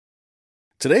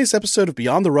Today's episode of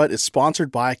Beyond the Rut is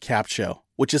sponsored by CapShow,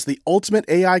 which is the ultimate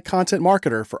AI content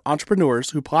marketer for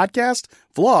entrepreneurs who podcast,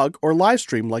 vlog, or live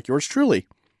stream like yours truly.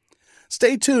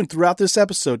 Stay tuned throughout this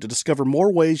episode to discover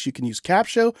more ways you can use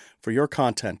CapShow for your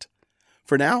content.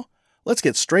 For now, let's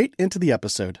get straight into the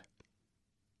episode.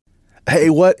 Hey,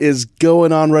 what is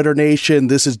going on, Rudder Nation?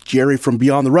 This is Jerry from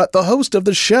Beyond the Rut, the host of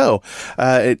the show.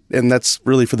 And that's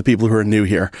really for the people who are new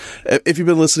here. If you've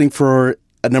been listening for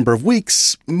a number of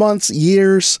weeks, months,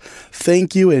 years,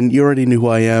 thank you. And you already knew who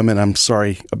I am, and I'm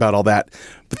sorry about all that.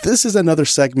 But this is another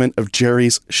segment of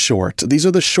Jerry's Short. These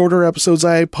are the shorter episodes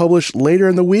I publish later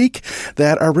in the week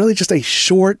that are really just a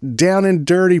short, down and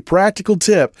dirty, practical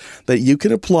tip that you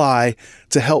can apply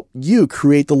to help you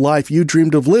create the life you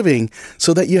dreamed of living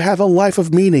so that you have a life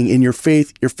of meaning in your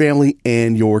faith, your family,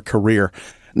 and your career.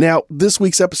 Now, this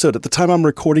week's episode, at the time I'm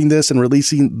recording this and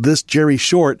releasing this Jerry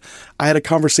Short, I had a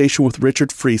conversation with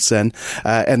Richard Friesen,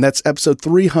 and that's episode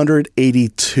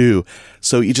 382.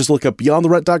 So you just look up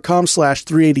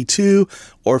beyondtherut.com/382,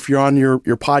 or if you're on your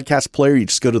podcast player, you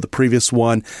just go to the previous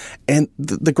one. And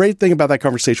the great thing about that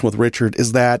conversation with Richard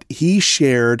is that he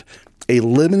shared a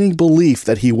limiting belief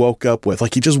that he woke up with.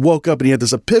 Like, he just woke up and he had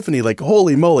this epiphany, like,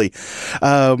 holy moly,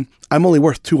 I'm only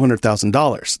worth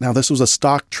 $200,000. Now, this was a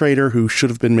stock trader who should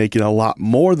have been making a lot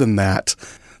more than that.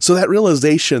 So that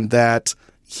realization that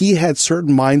he had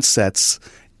certain mindsets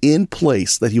in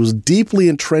place that he was deeply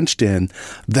entrenched in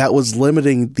that was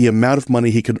limiting the amount of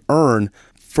money he could earn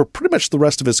for pretty much the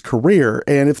rest of his career.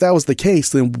 And if that was the case,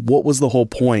 then what was the whole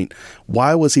point?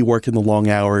 Why was he working the long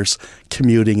hours,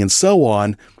 commuting, and so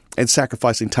on, and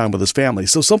sacrificing time with his family?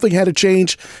 So something had to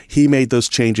change. He made those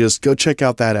changes. Go check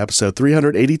out that episode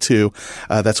 382.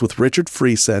 That's with Richard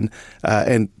Friesen.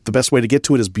 And the best way to get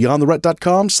to it is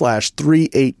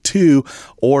beyondtherut.com/382.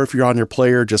 Or if you're on your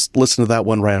player, just listen to that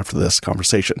one right after this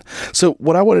conversation. So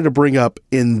what I wanted to bring up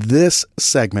in this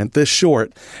segment, this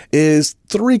short, is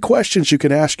 3 questions you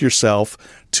can ask yourself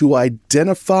to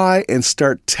identify and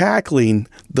start tackling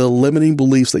the limiting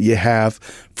beliefs that you have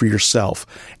for yourself.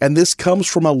 And this comes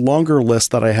from a longer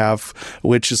list that I have,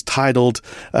 which is titled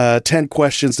 10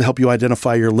 Questions to Help You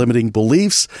Identify Your Limiting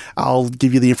Beliefs. I'll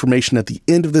give you the information at the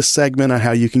end of this segment on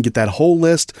how you can get that whole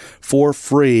list for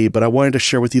free. But I wanted to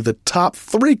share with you the top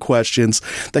 3 questions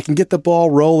that can get the ball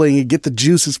rolling and get the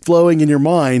juices flowing in your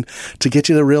mind to get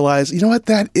you to realize, you know what,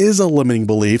 that is a limiting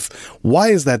belief.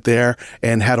 Why is that there?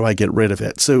 And how do I get rid of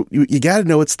it? So you got to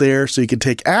know it's there so you can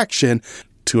take action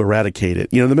to eradicate it.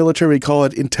 You know, in the military, we call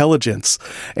it intelligence.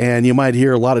 And you might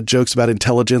hear a lot of jokes about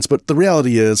intelligence, but the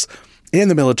reality is, in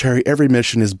the military, every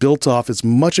mission is built off as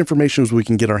much information as we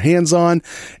can get our hands on.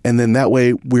 And then that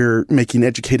way we're making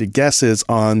educated guesses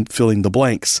on filling the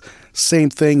blanks. Same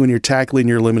thing when you're tackling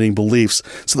your limiting beliefs.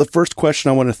 So the first question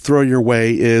I want to throw your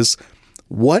way is,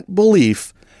 what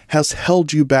belief has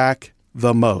held you back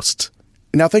the most?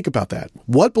 Now think about that.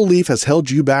 What belief has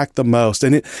held you back the most?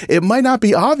 And it might not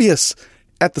be obvious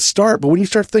at the start, but when you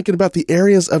start thinking about the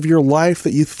areas of your life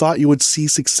that you thought you would see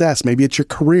success, maybe it's your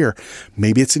career,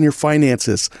 maybe it's in your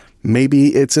finances,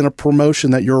 maybe it's in a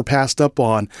promotion that you're passed up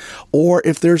on, or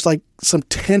if there's like some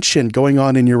tension going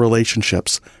on in your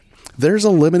relationships, there's a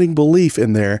limiting belief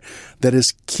in there that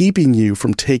is keeping you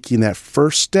from taking that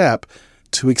first step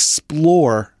to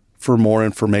explore for more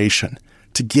information,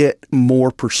 to get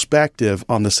more perspective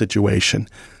on the situation.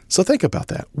 So think about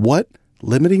that. What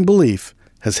limiting belief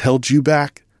has held you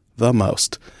back the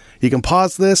most? You can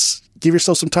pause this, give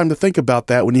yourself some time to think about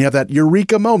that. When you have that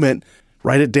eureka moment,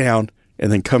 write it down,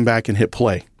 and then come back and hit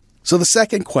play. So the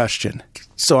second question.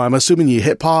 So I'm assuming you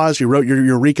hit pause, you wrote your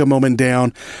eureka moment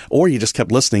down, or you just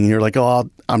kept listening and you're like, oh,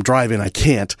 I'm driving, I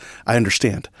can't. I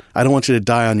understand. I don't want you to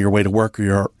die on your way to work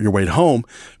or your way to home,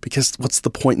 because what's the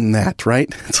point in that, right?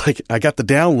 It's like, I got the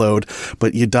download,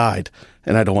 but you died,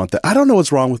 and I don't want that. I don't know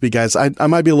what's wrong with me, guys. I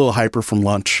might be a little hyper from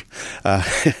lunch.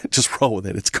 Just roll with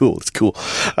it. It's cool. It's cool.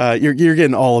 You're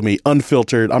getting all of me,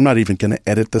 unfiltered. I'm not even going to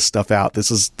edit this stuff out. This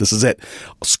is it.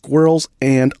 Squirrels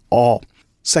and all.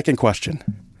 Second question.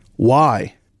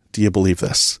 Why do you believe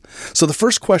this? So the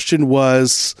first question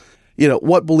was,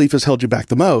 what belief has held you back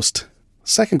the most?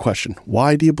 Second question,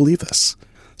 why do you believe this?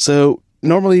 So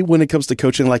normally when it comes to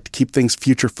coaching, I like to keep things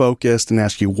future focused and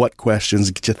ask you what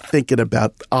questions, get you thinking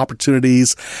about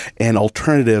opportunities and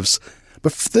alternatives.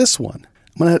 But for this one,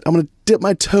 I'm gonna dip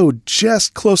my toe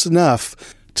just close enough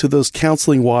to those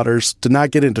counseling waters to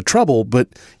not get into trouble, but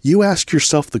you ask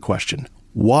yourself the question,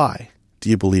 why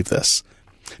do you believe this?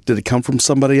 Did it come from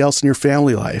somebody else in your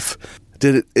family life?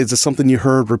 Is it something you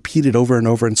heard repeated over and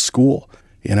over in school?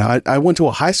 I went to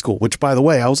a high school, which, by the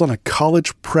way, I was on a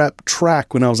college prep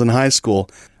track when I was in high school.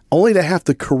 only to have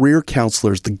the career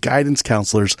counselors, the guidance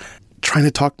counselors trying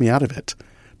to talk me out of it,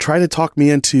 try to talk me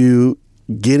into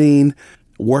getting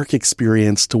work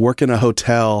experience to work in a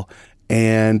hotel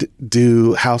and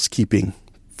do housekeeping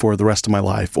for the rest of my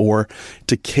life, or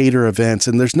to cater events.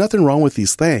 And there's nothing wrong with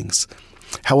these things.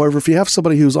 However, if you have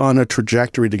somebody who's on a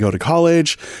trajectory to go to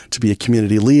college, to be a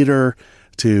community leader,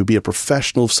 to be a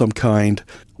professional of some kind,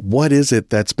 what is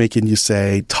it that's making you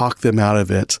say, talk them out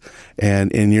of it,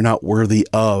 and you're not worthy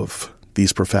of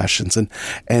these professions?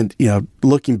 And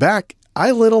looking back,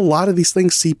 I let a lot of these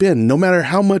things seep in. No matter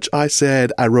how much I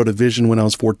said I wrote a vision when I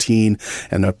was 14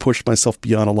 and I pushed myself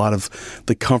beyond a lot of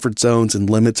the comfort zones and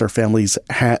limits our family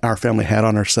had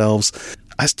on ourselves,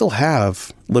 I still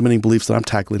have limiting beliefs that I'm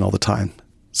tackling all the time.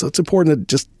 So it's important to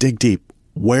just dig deep.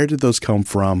 Where did those come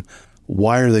from?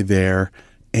 Why are they there?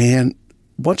 And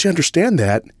once you understand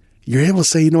that, you're able to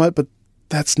say, you know what, but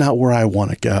that's not where I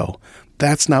want to go.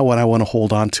 That's not what I want to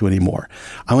hold on to anymore.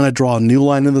 I want to draw a new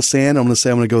line in the sand. I'm going to say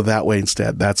I'm going to go that way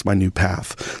instead. That's my new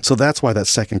path. So that's why that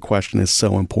second question is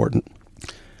so important.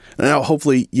 Now,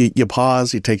 hopefully you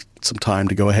pause, you take some time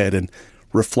to go ahead and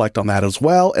reflect on that as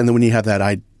well. And then when you have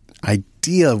that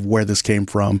idea of where this came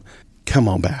from, come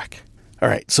on back. All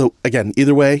right. So again,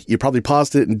 either way, you probably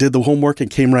paused it and did the homework and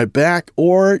came right back,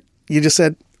 or you just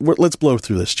said, let's blow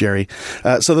through this, Jerry.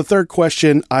 So the third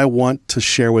question I want to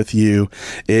share with you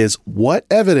is, what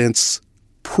evidence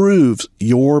proves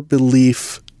your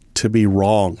belief to be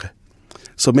wrong?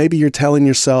 So maybe you're telling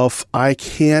yourself, I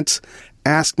can't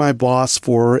ask my boss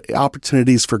for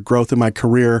opportunities for growth in my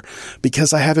career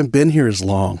because I haven't been here as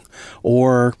long,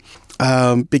 or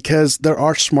because there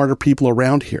are smarter people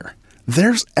around here.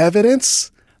 There's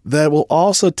evidence that will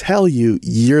also tell you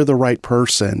you're the right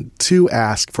person to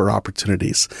ask for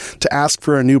opportunities, to ask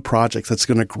for a new project that's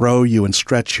going to grow you and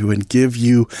stretch you and give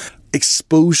you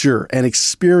exposure and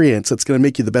experience that's going to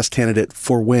make you the best candidate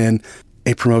for when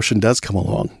a promotion does come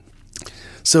along.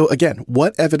 So again,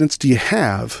 what evidence do you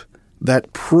have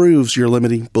that proves your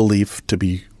limiting belief to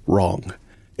be wrong?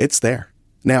 It's there.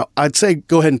 Now, I'd say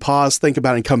go ahead and pause, think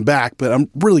about it, and come back, but I'm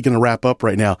really going to wrap up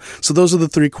right now. So those are the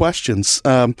three questions.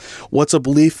 What's a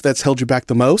belief that's held you back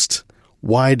the most?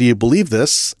 Why do you believe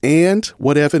this? And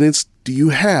what evidence do you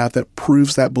have that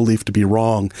proves that belief to be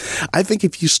wrong? I think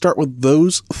if you start with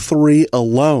those three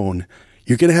alone,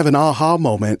 you're going to have an aha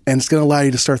moment, and it's going to allow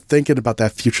you to start thinking about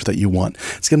that future that you want.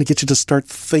 It's going to get you to start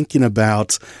thinking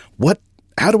about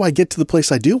how do I get to the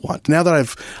place I do want? Now that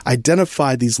I've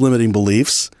identified these limiting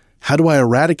beliefs, how do I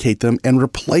eradicate them and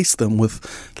replace them with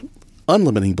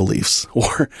unlimiting beliefs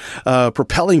or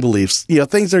propelling beliefs,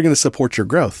 things that are going to support your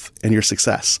growth and your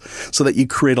success so that you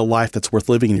create a life that's worth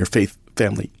living in your faith,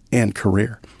 family, and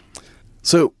career.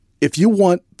 So if you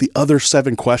want the other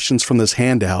 7 questions from this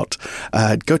handout,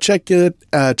 go check out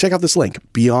this link,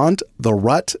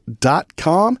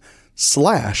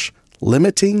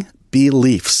 beyondtherut.com/limiting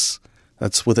beliefs.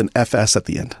 That's with an FS at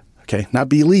the end. Okay. Not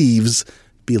believes,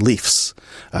 beliefs.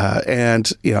 And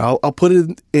I'll put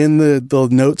it in the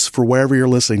notes for wherever you're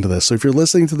listening to this. So if you're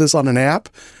listening to this on an app,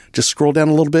 just scroll down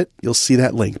a little bit. You'll see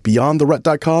that link,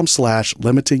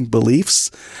 beyondtherut.com/limiting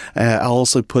beliefs. I'll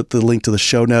also put the link to the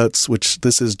show notes, which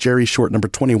this is Jerry Short number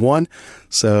 21.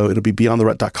 So it'll be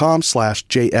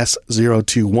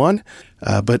beyondtherut.com/JS021.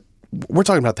 But we're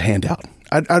talking about the handout.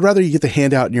 I'd rather you get the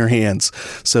handout in your hands.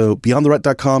 So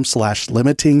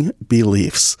beyondtherut.com/limiting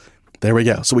beliefs. There we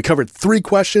go. So we covered 3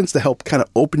 questions to help kind of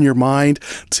open your mind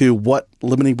to what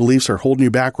limiting beliefs are holding you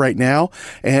back right now.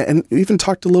 And we even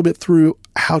talked a little bit through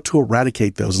how to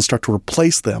eradicate those and start to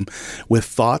replace them with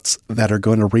thoughts that are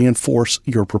going to reinforce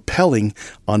your propelling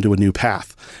onto a new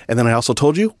path. And then I also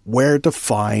told you where to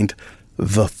find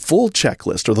the full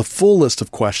checklist or the full list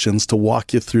of questions to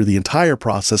walk you through the entire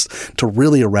process to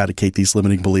really eradicate these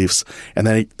limiting beliefs. And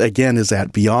then again is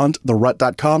at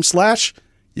beyondtherut.com/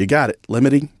 you got it,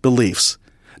 limiting beliefs.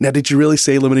 Now, did you really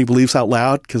say limiting beliefs out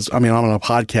loud? Because, I'm on a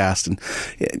podcast and,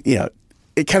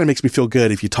 it kind of makes me feel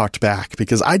good if you talked back,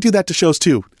 because I do that to shows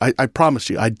too. I promise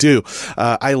you, I do.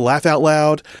 I laugh out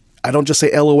loud. I don't just say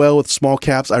LOL with small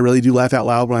caps. I really do laugh out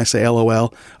loud when I say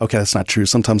LOL. Okay, that's not true.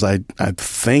 Sometimes I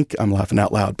think I'm laughing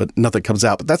out loud, but nothing comes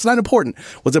out. But that's not important.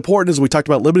 What's important is we talked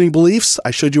about limiting beliefs. I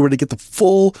showed you where to get the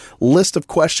full list of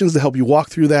questions to help you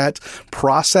walk through that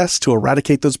process to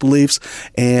eradicate those beliefs.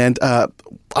 And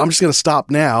I'm just going to stop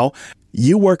now.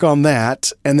 You work on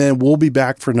that, and then we'll be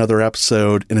back for another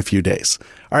episode in a few days.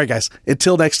 All right, guys,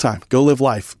 until next time, go live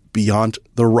life beyond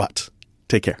the rut.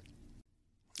 Take care.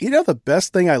 The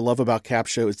best thing I love about Cap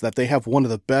Show is that they have one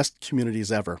of the best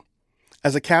communities ever.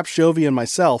 As a Cap Shovian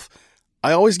myself,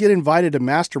 I always get invited to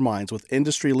masterminds with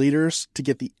industry leaders to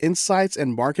get the insights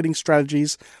and marketing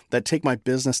strategies that take my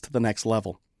business to the next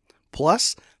level.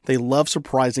 Plus, they love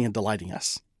surprising and delighting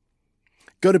us.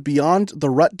 Go to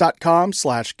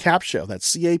beyondtherut.com/capshow,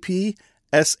 that's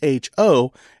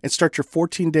CAPSHO, and start your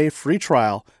 14-day free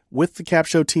trial with the Cap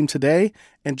Show team today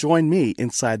and join me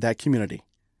inside that community.